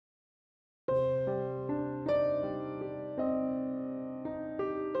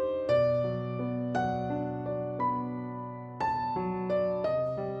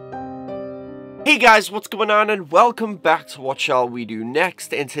Hey guys, what's going on, and welcome back to What Shall We Do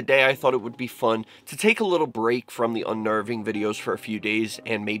Next. And today I thought it would be fun to take a little break from the unnerving videos for a few days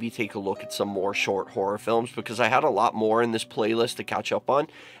and maybe take a look at some more short horror films, because I had a lot more in this playlist to catch up on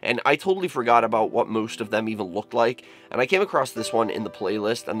and I totally forgot about what most of them even looked like. And I came across this one in the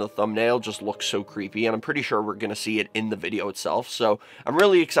playlist and the thumbnail just looks so creepy, and I'm pretty sure we're gonna see it in the video itself. So I'm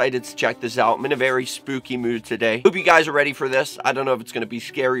really excited to check this out. I'm in a very spooky mood today. Hope you guys are ready for this. I don't know if it's gonna be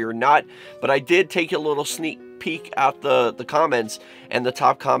scary or not, but I did take a little sneak peek at the comments, and the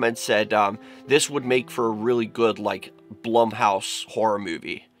top comment said this would make for a really good like Blumhouse horror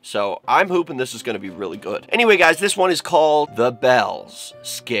movie. So I'm hoping this is going to be really good. Anyway guys, this one is called The Bells,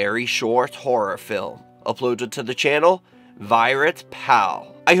 scary short horror film. Uploaded to the channel, Virat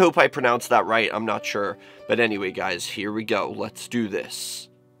Pal. I hope I pronounced that right, I'm not sure. But anyway guys, here we go. Let's do this.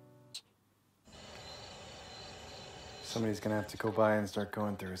 Somebody's gonna have to go by and start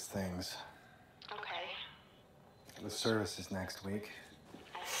going through his things. The service is next week.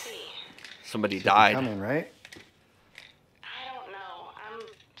 I see. Somebody died. Coming, right? I don't know. I'm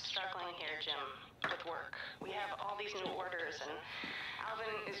struggling here, Jim, with work. We have all these new orders, and Alvin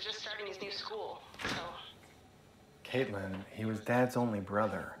is just starting his new school, so... Caitlin, he was Dad's only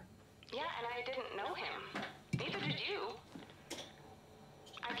brother. Yeah, and I didn't know him. Neither did you.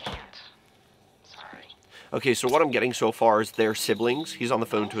 I can't. Sorry. Okay, so what I'm getting so far is their siblings. He's on the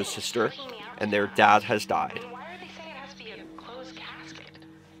phone to his sister, and their dad has died.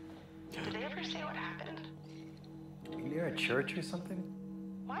 At church or something?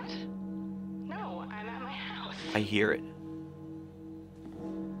 What? No, I'm at my house. I hear it.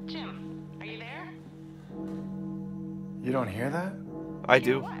 Jim, are you there? You don't hear that? I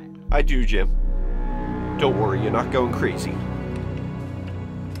do. What? I do, Jim. Don't worry, you're not going crazy.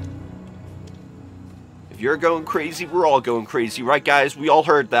 If you're going crazy, we're all going crazy, right guys? We all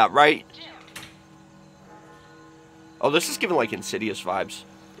heard that, right? Jim. Oh, this is giving like Insidious vibes.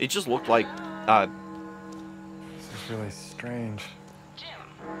 It just looked like, This is really strange. Jim,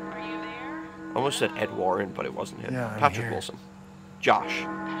 are you there? I almost said Ed Warren, but it wasn't him. Yeah, I'm Patrick here. Wilson. Josh.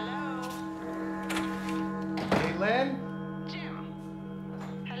 Hello? Caitlin? Jim?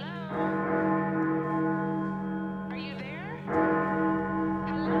 Hello? Are you there?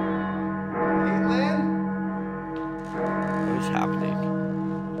 Hello? Caitlin? What is happening?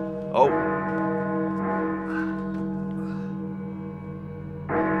 Oh.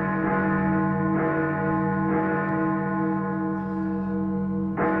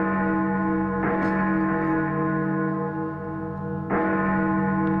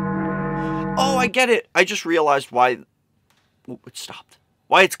 Oh, I get it. I just realized why... Oh, it stopped.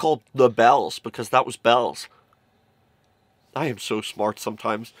 Why it's called The Bells, because that was bells. I am so smart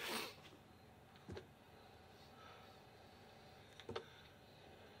sometimes.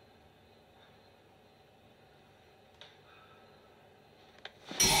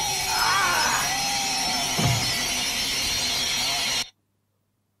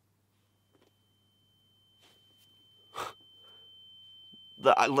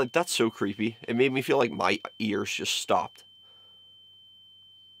 Like, that's so creepy. It made me feel like my ears just stopped.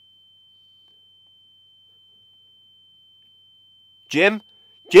 Jim?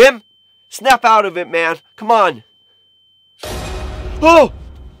 Jim? Snap out of it, man. Come on. Oh!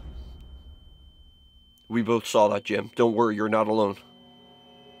 We both saw that, Jim. Don't worry, you're not alone.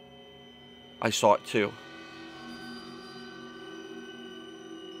 I saw it too.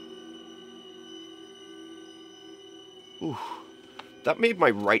 Ooh. That made my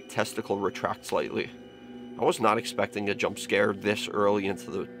right testicle retract slightly. I was not expecting a jump scare this early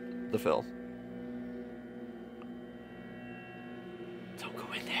into the film. Don't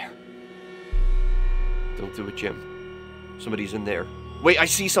go in there. Don't do it, Jim. Somebody's in there. Wait, I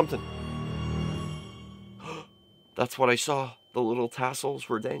see something. That's what I saw. The little tassels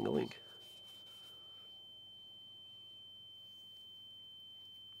were dangling.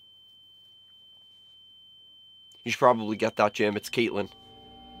 You should probably get that, Jim. It's Caitlin.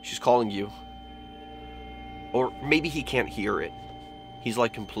 She's calling you. Or maybe he can't hear it. He's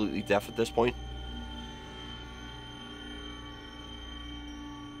like completely deaf at this point.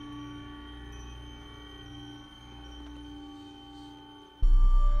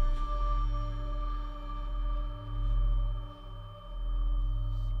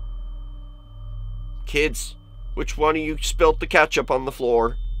 Kids, which one of you spilt the ketchup on the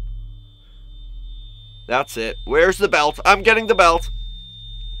floor? That's it. Where's the belt? I'm getting the belt.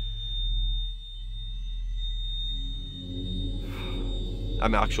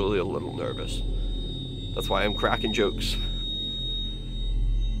 I'm actually a little nervous. That's why I'm cracking jokes.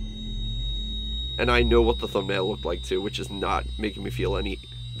 And I know what the thumbnail looked like too, which is not making me feel any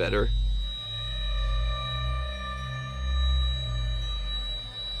better.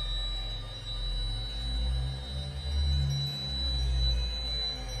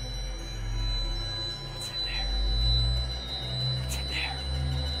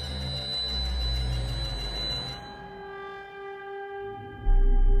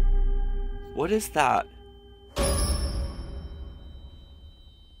 What is that?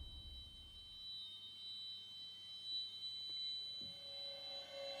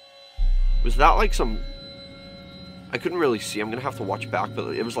 Was that like some... I couldn't really see. I'm gonna have to watch back,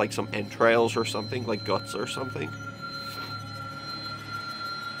 but it was like some entrails or something, like guts or something.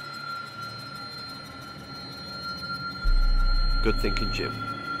 Good thinking, Jim.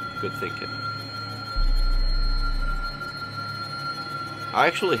 Good thinking. I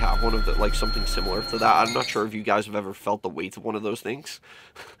actually have one of the, like, something similar to that. I'm not sure if you guys have ever felt the weight of one of those things.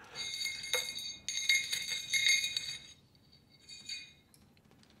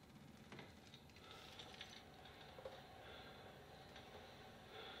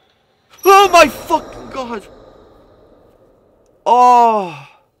 Oh my fucking god! Oh!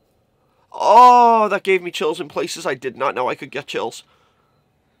 Oh, that gave me chills in places I did not know I could get chills.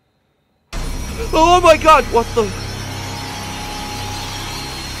 Oh my god, what the...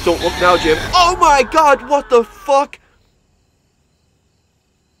 Don't look now, Jim. Oh my god, what the fuck?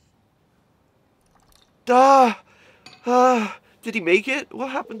 Did he make it? What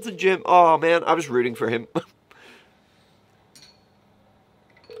happened to Jim? Oh man, I was rooting for him.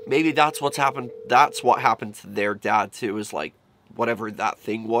 Maybe that's what's happened. That's what happened to their dad too, is like, whatever that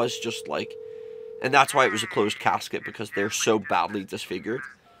thing was, just like... And that's why it was a closed casket, because they're so badly disfigured.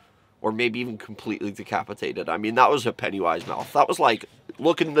 Or maybe even completely decapitated. I mean, that was a Pennywise mouth. That was like,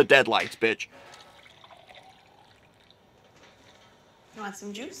 look in the deadlights, bitch. You want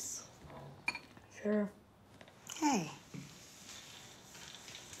some juice? Sure. Hey.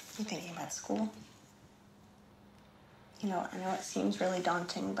 You thinking about school? You know, I know it seems really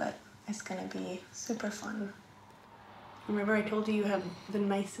daunting, but it's gonna be super fun. Remember I told you you have the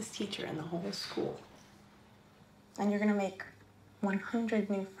nicest teacher in the whole school. And you're gonna make 100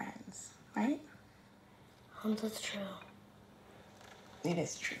 new friends, right? That's true. It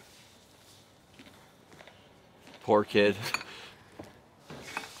is true. Poor kid.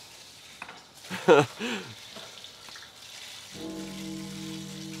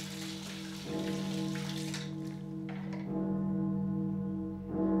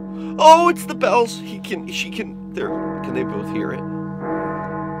 Oh, it's the bells. She can, can they both hear it?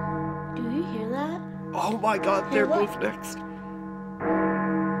 Do you hear that? Oh my god, they're both next.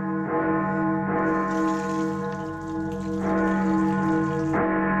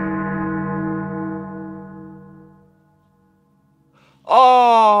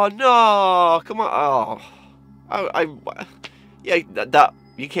 Oh no! Come on! Oh, yeah. That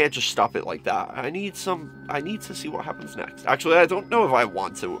you can't just stop it like that. I need to see what happens next. Actually, I don't know if I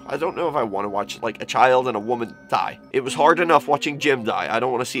want to. I don't know if I want to watch like a child and a woman die. It was hard enough watching Jim die. I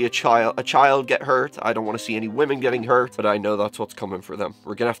don't want to see a child get hurt. I don't want to see any women getting hurt. But I know that's what's coming for them.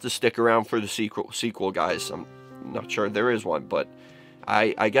 We're gonna have to stick around for the sequel, guys. I'm not sure there is one, but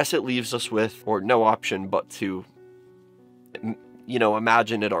I guess it leaves us with no option but to, you know,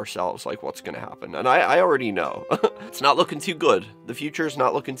 imagine it ourselves, like what's gonna happen. And I already know. It's not looking too good. The future is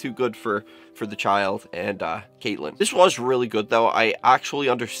not looking too good for the child and Caitlin. This was really good though. I actually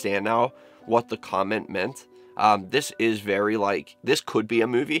understand now what the comment meant. This is very like, this could be a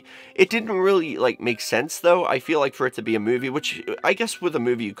movie. It didn't really like make sense though. I feel like for it to be a movie, which I guess with a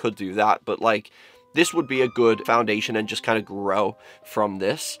movie you could do that, but like this would be a good foundation and just kind of grow from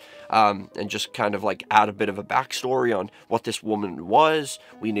this, and just kind of like add a bit of a backstory on what this woman was.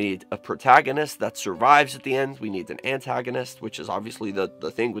 We need a protagonist that survives at the end. We need an antagonist, which is obviously the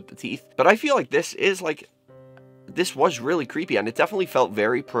thing with the teeth. But I feel like this was really creepy, and it definitely felt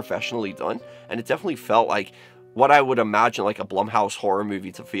very professionally done, and it definitely felt like what I would imagine like a Blumhouse horror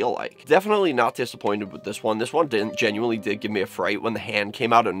movie to feel like. Definitely not disappointed with this one. This one genuinely did give me a fright when the hand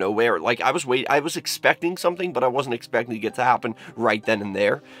came out of nowhere. Like I was expecting something, but I wasn't expecting it to happen right then and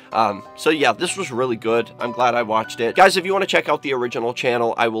there. So yeah, this was really good. I'm glad I watched it. Guys, if you want to check out the original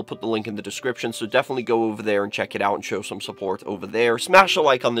channel, I will put the link in the description, so definitely go over there and check it out and show some support over there. Smash a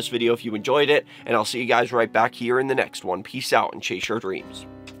like on this video if you enjoyed it, and I'll see you guys right back here in the next one. Peace out and chase your dreams.